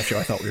NFL draft show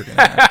I thought we were going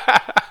to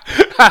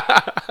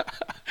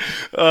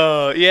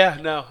have. Yeah,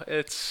 no,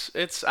 it's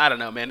I don't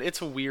know, man.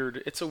 It's a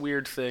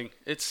weird thing.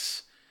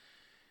 It's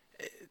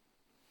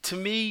to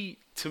me,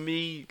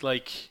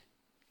 like,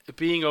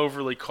 being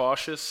overly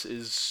cautious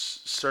is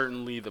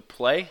certainly the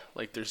play.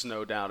 Like, there's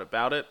no doubt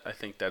about it. I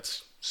think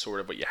that's sort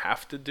of what you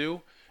have to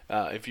do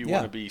if you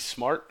want to be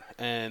smart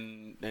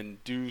and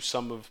do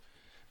some of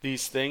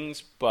these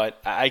things.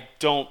 But I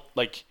don't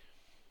like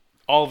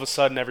all of a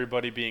sudden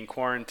everybody being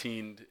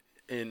quarantined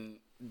in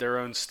their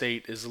own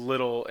state is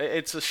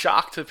it's a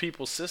shock to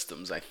people's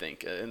systems, I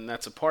think, and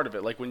that's a part of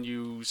it. Like, when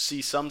you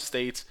see some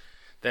states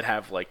that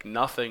have, like,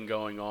 nothing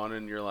going on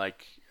and you're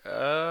like,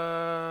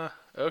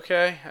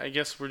 okay, I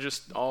guess we're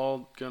just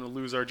all gonna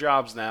lose our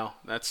jobs now.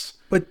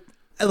 But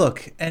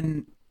look,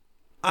 and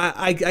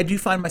I do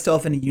find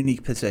myself in a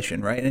unique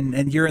position, right?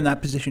 And you're in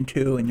that position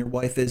too, and your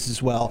wife is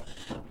as well,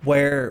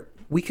 where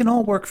we can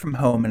all work from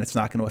home and it's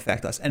not going to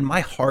affect us. And my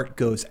heart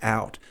goes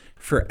out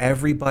for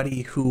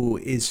everybody who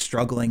is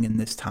struggling in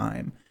this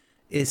time.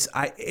 It's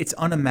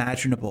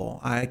unimaginable.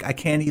 I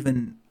can't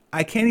even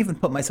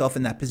put myself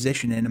in that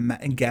position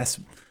and guess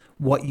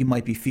what you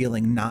might be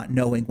feeling, not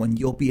knowing when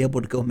you'll be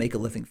able to go make a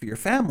living for your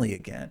family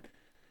again.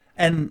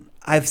 And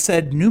I've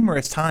said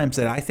numerous times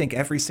that I think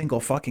every single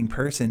fucking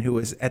person who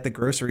is at the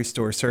grocery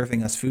store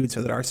serving us food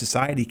so that our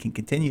society can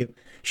continue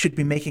should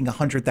be making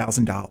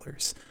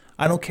 $100,000.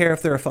 I don't care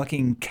if they're a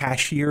fucking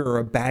cashier or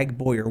a bag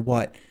boy or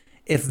what.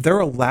 If they're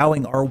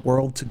allowing our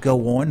world to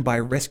go on by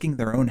risking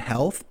their own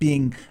health,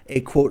 being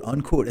a quote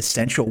unquote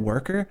essential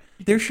worker,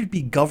 there should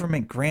be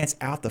government grants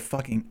out the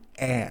fucking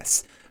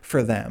ass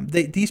for them.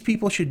 These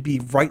people should be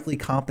rightly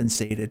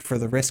compensated for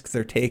the risk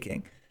they're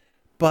taking.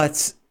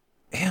 But,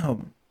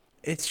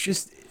 it's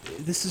just,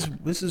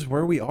 this is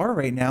where we are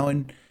right now,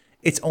 and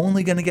it's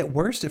only going to get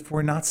worse if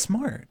we're not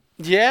smart.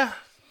 Yeah,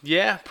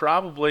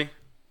 probably.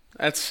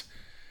 It's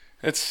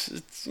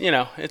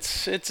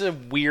a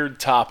weird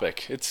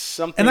topic. It's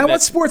something. And I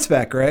want sports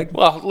back, Greg.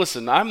 Well,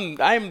 listen, I'm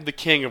the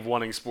king of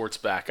wanting sports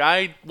back.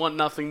 I want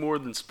nothing more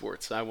than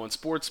sports. I want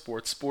sports.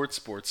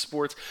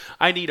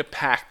 I need a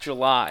packed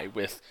July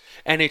with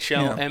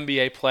NHL,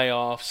 NBA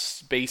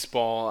playoffs,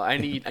 baseball. I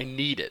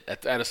need it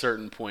at a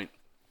certain point,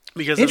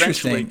 because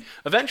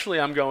eventually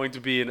I'm going to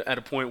be at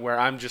a point where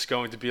I'm just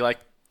going to be like,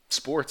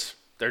 sports,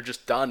 they're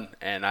just done,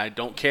 and I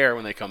don't care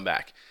when they come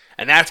back.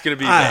 And that's going to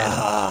be bad.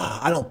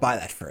 I don't buy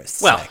that for a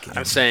second. Well,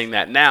 I'm saying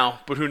that now,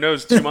 but who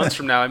knows, 2 months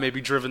from now I may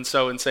be driven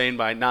so insane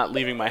by not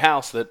leaving my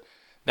house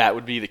that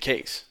would be the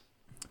case.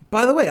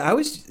 By the way,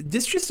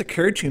 this just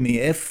occurred to me,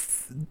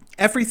 if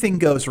everything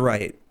goes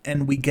right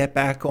and we get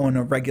back on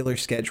a regular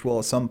schedule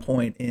at some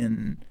point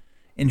in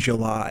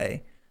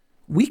July,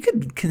 we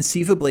could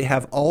conceivably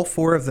have all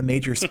 4 of the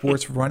major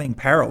sports running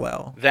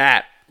parallel.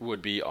 That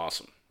would be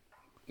awesome.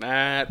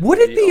 Would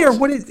it be awesome.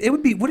 Would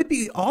it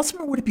be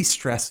awesome, or would it be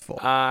stressful?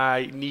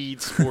 I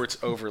need sports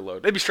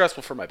overload. It'd be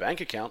stressful for my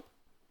bank account.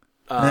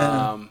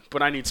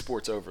 But I need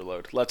sports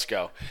overload. Let's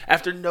go.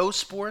 After no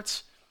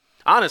sports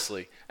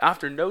and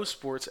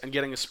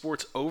getting a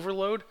sports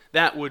overload,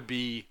 that would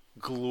be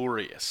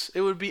glorious. It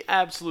would be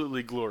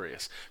absolutely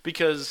glorious,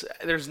 because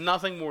there's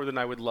nothing more than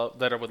I would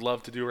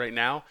love to do right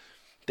now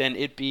than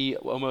it be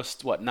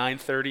almost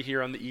 9:30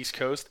 here on the East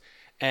Coast,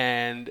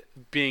 and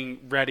being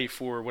ready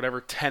for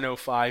whatever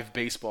 10:05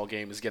 baseball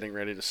game is getting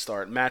ready to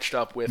start, matched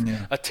up with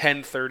a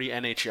 10:30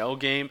 NHL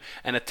game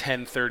and a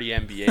 10:30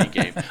 NBA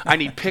game. I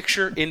need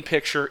picture in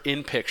picture.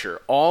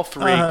 All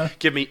 3.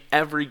 Give me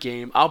every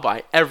game. I'll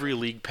buy every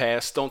league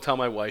pass. Don't tell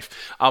my wife.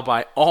 I'll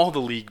buy all the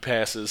league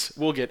passes.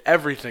 We'll get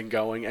everything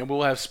going, and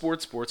we'll have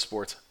sports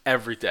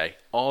every day,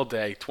 all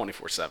day,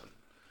 24/7.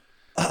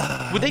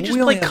 Would they just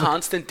play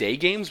constant day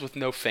games with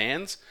no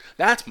fans?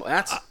 That's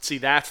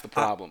the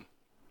problem.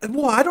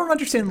 Well, I don't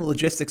understand the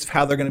logistics of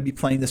how they're going to be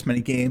playing this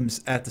many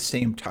games at the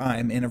same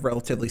time in a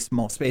relatively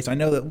small space. I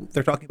know that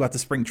they're talking about the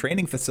spring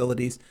training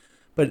facilities,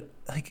 but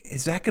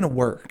is that going to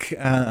work?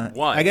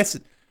 Why? I guess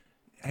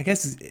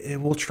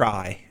we'll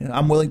try.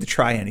 I'm willing to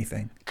try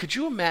anything. Could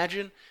you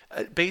imagine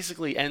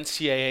basically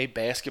NCAA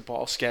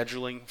basketball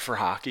scheduling for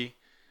hockey?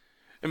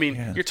 I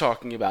mean, You're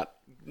talking about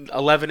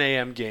 11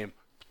 a.m. game,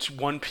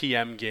 1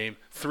 p.m. game,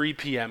 3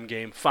 p.m.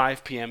 game,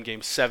 5 p.m.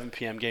 game, 7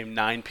 p.m. game,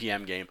 9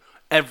 p.m. game.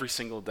 Every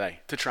single day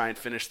to try and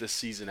finish this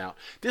season out.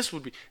 This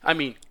would be,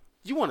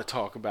 you want to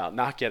talk about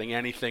not getting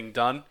anything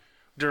done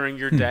during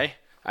your day?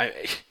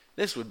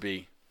 This would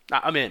be,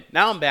 I'm in.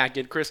 Now I'm back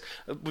in, Chris.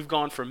 We've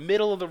gone from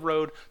middle of the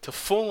road to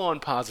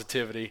full-on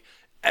positivity.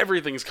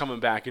 Everything's coming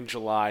back in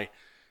July.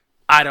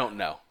 I don't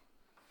know.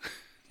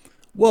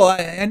 Well,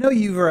 I know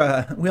we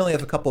only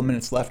have a couple of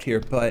minutes left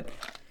here, but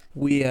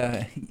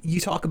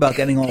you talk about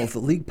getting all of the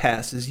league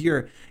passes.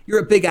 You're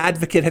a big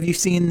advocate. Have you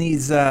seen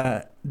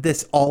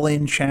this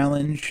all-in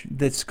challenge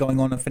that's going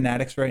on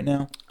Fanatics right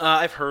now?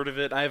 I've heard of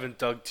it. I haven't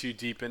dug too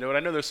deep into it. I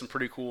know there's some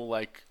pretty cool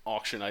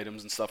auction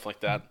items and stuff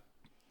like that.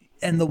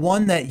 And the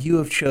one that you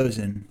have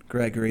chosen,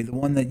 Gregory, the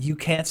one that you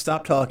can't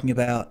stop talking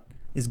about,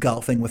 is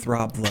golfing with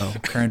Rob Lowe.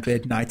 Current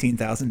bid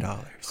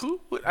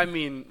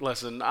 $19,000.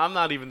 Listen, I'm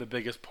not even the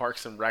biggest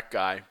Parks and Rec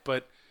guy,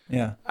 but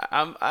yeah,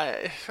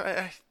 I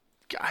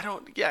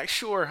don't. Yeah,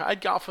 sure.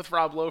 I'd golf with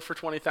Rob Lowe for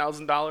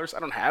 $20,000. I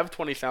don't have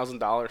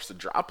 $20,000 to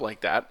drop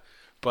like that,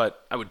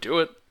 but I would do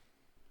it.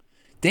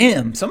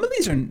 Damn, some of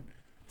these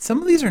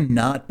are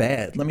not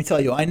bad. Let me tell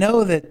you. I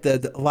know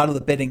that a lot of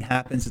the bidding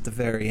happens at the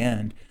very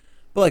end,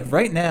 but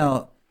right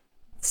now,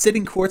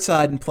 sitting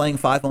courtside and playing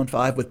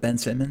 5-on-5 with Ben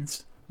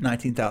Simmons,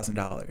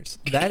 $19,000.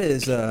 That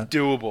is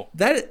doable.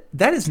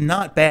 That is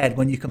not bad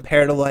when you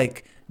compare to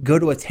go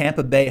to a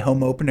Tampa Bay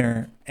home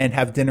opener and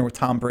have dinner with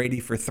Tom Brady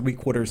for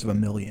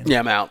 $750,000. Yeah,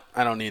 I'm out.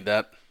 I don't need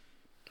that.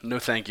 No,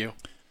 thank you.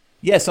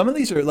 Yeah, some of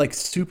these are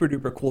super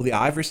duper cool. The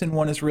Iverson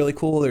one is really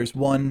cool. There's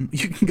one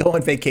you can go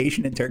on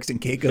vacation in Turks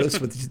and Caicos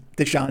with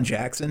Deshaun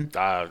Jackson.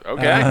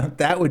 Okay,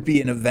 that would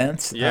be an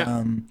event.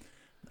 Yeah.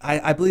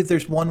 I believe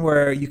there's one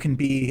where you can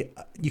be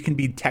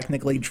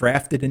technically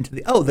drafted into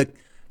the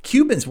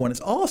Cubans one is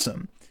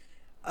awesome.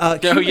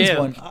 Cubans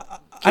one,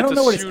 I don't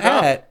know what it's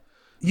at.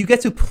 You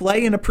get to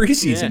play in a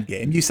preseason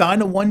game. You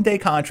sign a 1-day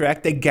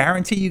contract. They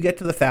guarantee you get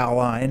to the foul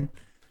line.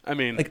 I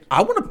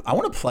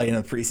want to play in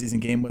a preseason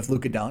game with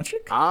Luka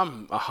Doncic.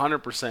 I'm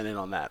 100% in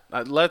on that.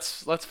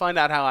 Let's find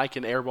out how I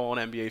can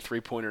airball an NBA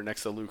 3-pointer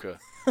next to Luka.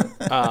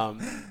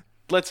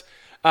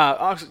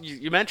 Also,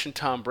 you mentioned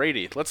Tom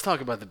Brady. Let's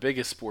talk about the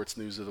biggest sports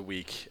news of the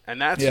week,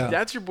 and that's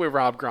your boy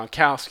Rob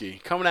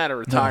Gronkowski coming out of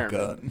retirement.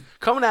 Oh, God.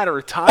 Coming out of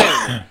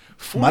retirement,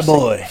 My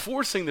boy.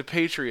 forcing the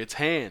Patriots'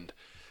 hand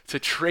to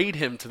trade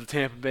him to the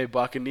Tampa Bay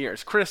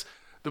Buccaneers. Chris,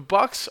 the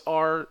Bucs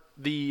are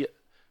the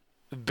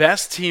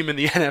best team in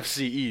the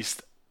NFC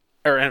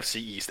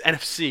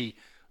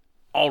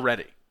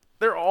already.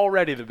 They're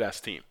already the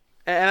best team.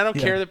 And I don't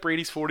care that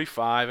Brady's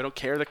 45. I don't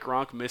care that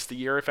Gronk missed a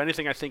year. If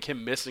anything, I think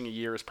him missing a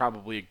year is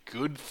probably a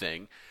good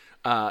thing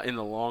in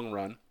the long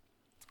run.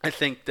 I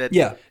think that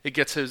it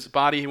gets his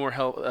body more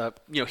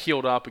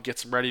healed up. It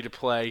gets him ready to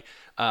play.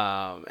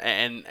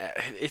 And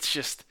it's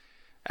just,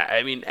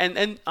 I mean,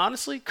 and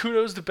honestly,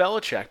 kudos to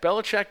Belichick.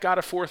 Belichick got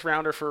a 4th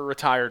rounder for a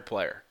retired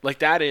player. Like,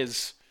 that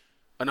is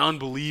an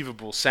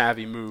unbelievable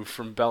savvy move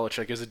from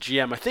Belichick as a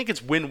GM. I think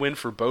it's win-win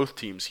for both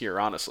teams here,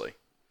 honestly.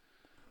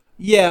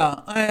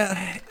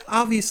 Yeah,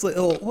 obviously.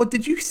 Well,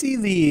 did you see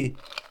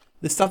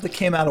the stuff that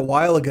came out a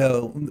while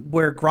ago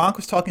where Gronk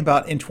was talking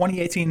about in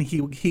 2018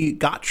 he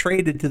got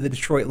traded to the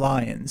Detroit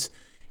Lions.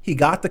 He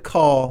got the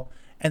call,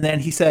 and then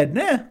he said,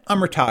 "Nah,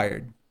 I'm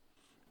retired."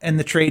 And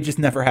the trade just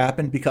never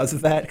happened because of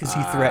that, because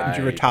he threatened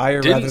to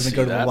retire rather than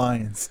go to the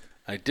Lions.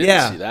 I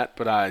didn't see that,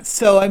 but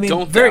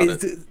don't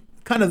doubt it.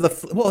 Kind of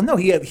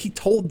he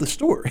told the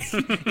story.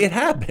 It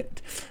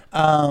happened.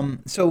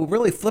 So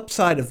really, flip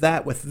side of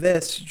that with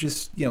this,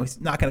 just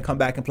he's not going to come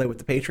back and play with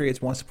the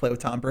Patriots. Wants to play with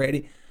Tom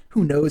Brady.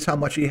 Who knows how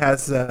much he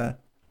has to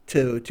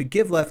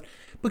give left?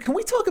 But can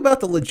we talk about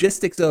the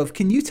logistics of?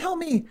 Can you tell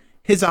me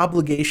his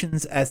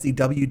obligations as the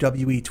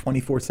WWE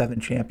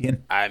 24/7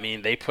 champion? I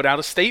mean, they put out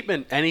a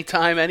statement: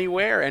 anytime,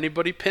 anywhere,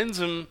 anybody pins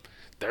him,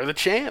 they're the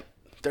champ.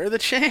 They're the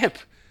champ.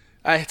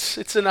 That's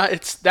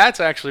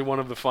actually one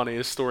of the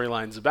funniest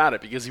storylines about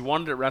it, because he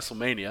won it at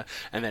WrestleMania,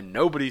 and then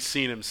nobody's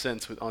seen him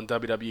since on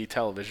WWE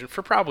television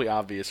for probably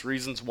obvious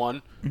reasons.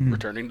 One,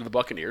 returning to the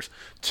Buccaneers.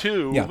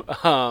 Two,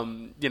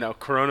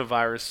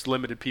 coronavirus,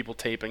 limited people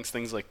tapings,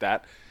 things like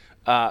that.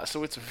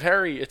 So it's a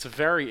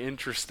very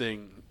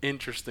interesting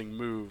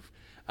move.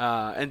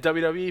 And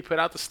WWE put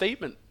out the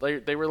statement.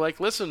 They were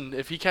like, listen,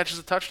 if he catches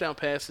a touchdown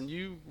pass and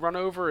you run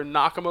over and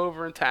knock him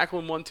over and tackle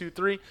him 1, 2,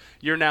 3,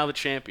 you're now the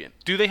champion.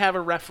 Do they have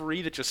a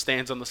referee that just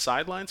stands on the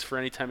sidelines for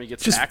any time he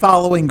gets just tackled?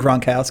 Following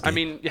Gronkowski? I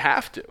mean, you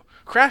have to.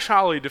 Crash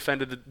Holly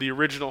defended the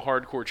original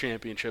Hardcore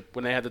Championship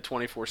when they had the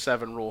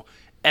 24/7 rule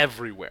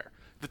everywhere.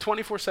 The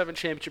 24/7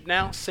 Championship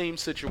now, same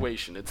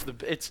situation.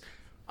 It's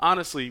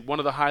honestly, one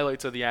of the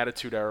highlights of the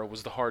Attitude Era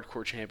was the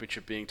Hardcore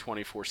Championship being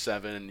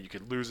 24/7, and you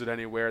could lose it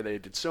anywhere. They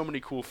did so many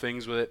cool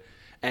things with it,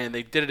 and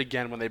they did it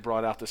again when they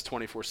brought out this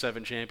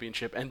 24/7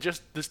 Championship. And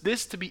just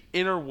this to be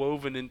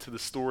interwoven into the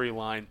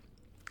storyline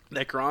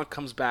that Gronk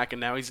comes back and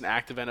now he's an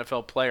active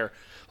NFL player.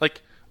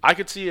 Like, I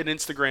could see an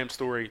Instagram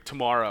story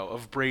tomorrow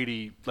of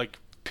Brady, like,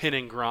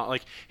 pinning Gronk,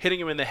 like hitting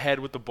him in the head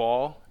with the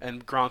ball,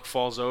 and Gronk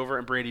falls over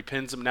and Brady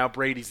pins him. Now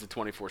Brady's the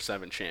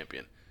 24/7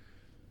 champion.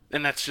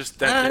 And that's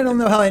just I don't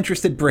know how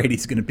interested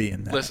Brady's going to be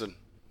in that. Listen,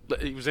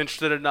 he was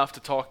interested enough to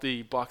talk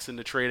the Bucs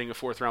into trading a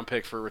 4th-round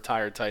pick for a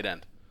retired tight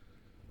end.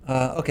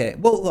 Okay.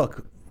 Well,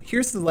 look,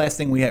 here's the last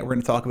thing we're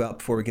going to talk about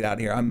before we get out of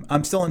here.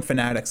 I'm still in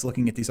Fanatics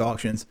looking at these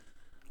auctions.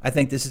 I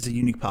think this is a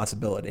unique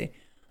possibility.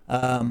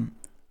 I'm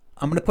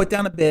going to put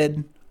down a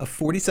bid of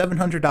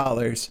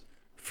 $4,700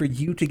 for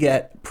you to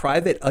get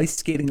private ice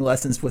skating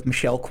lessons with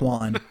Michelle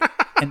Kwan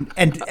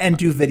and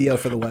do video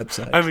for the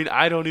website. I mean,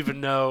 I don't even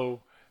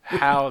know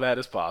how that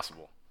is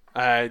possible.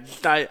 I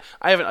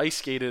haven't ice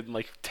skated in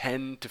like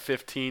 10 to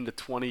 15 to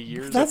 20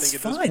 years. That's I think,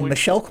 at fine. This point.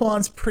 Michelle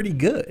Kwan's pretty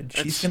good.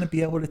 She's going to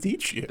be able to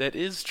teach you. That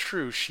is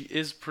true. She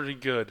is pretty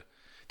good.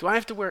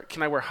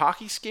 Can I wear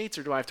hockey skates,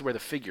 or do I have to wear the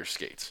figure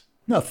skates?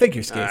 No,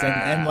 figure skates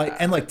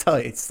and like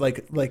tights,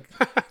 like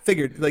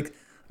figured like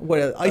what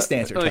ice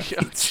dancer tights.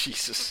 Oh,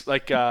 Jesus,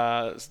 like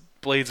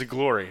Blades of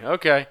Glory.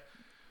 Okay.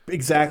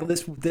 Exactly.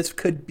 This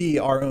could be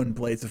our own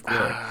Blades of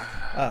Glory.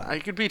 I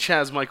could be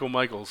Chaz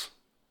Michaels.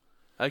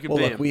 I could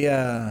be him. We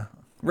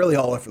really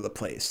all over the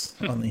place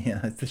on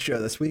the show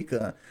this week.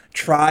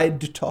 Tried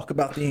to talk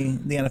about the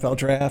NFL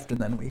draft, and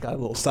then we got a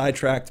little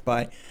sidetracked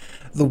by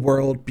the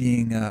world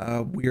being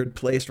a weird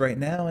place right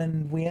now,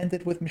 and we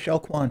ended with Michelle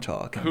Kwan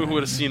talk. Who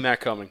would have seen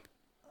that coming?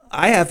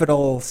 I have it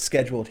all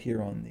scheduled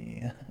here on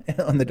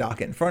the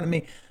docket in front of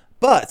me.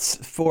 But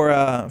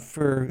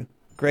for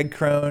Greg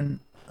Crone,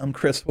 I'm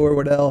Chris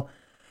Horwoodell.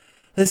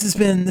 This has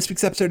been this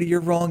week's episode of You're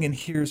Wrong and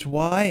Here's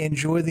Why.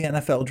 Enjoy the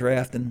NFL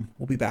draft, and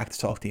we'll be back to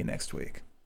talk to you next week.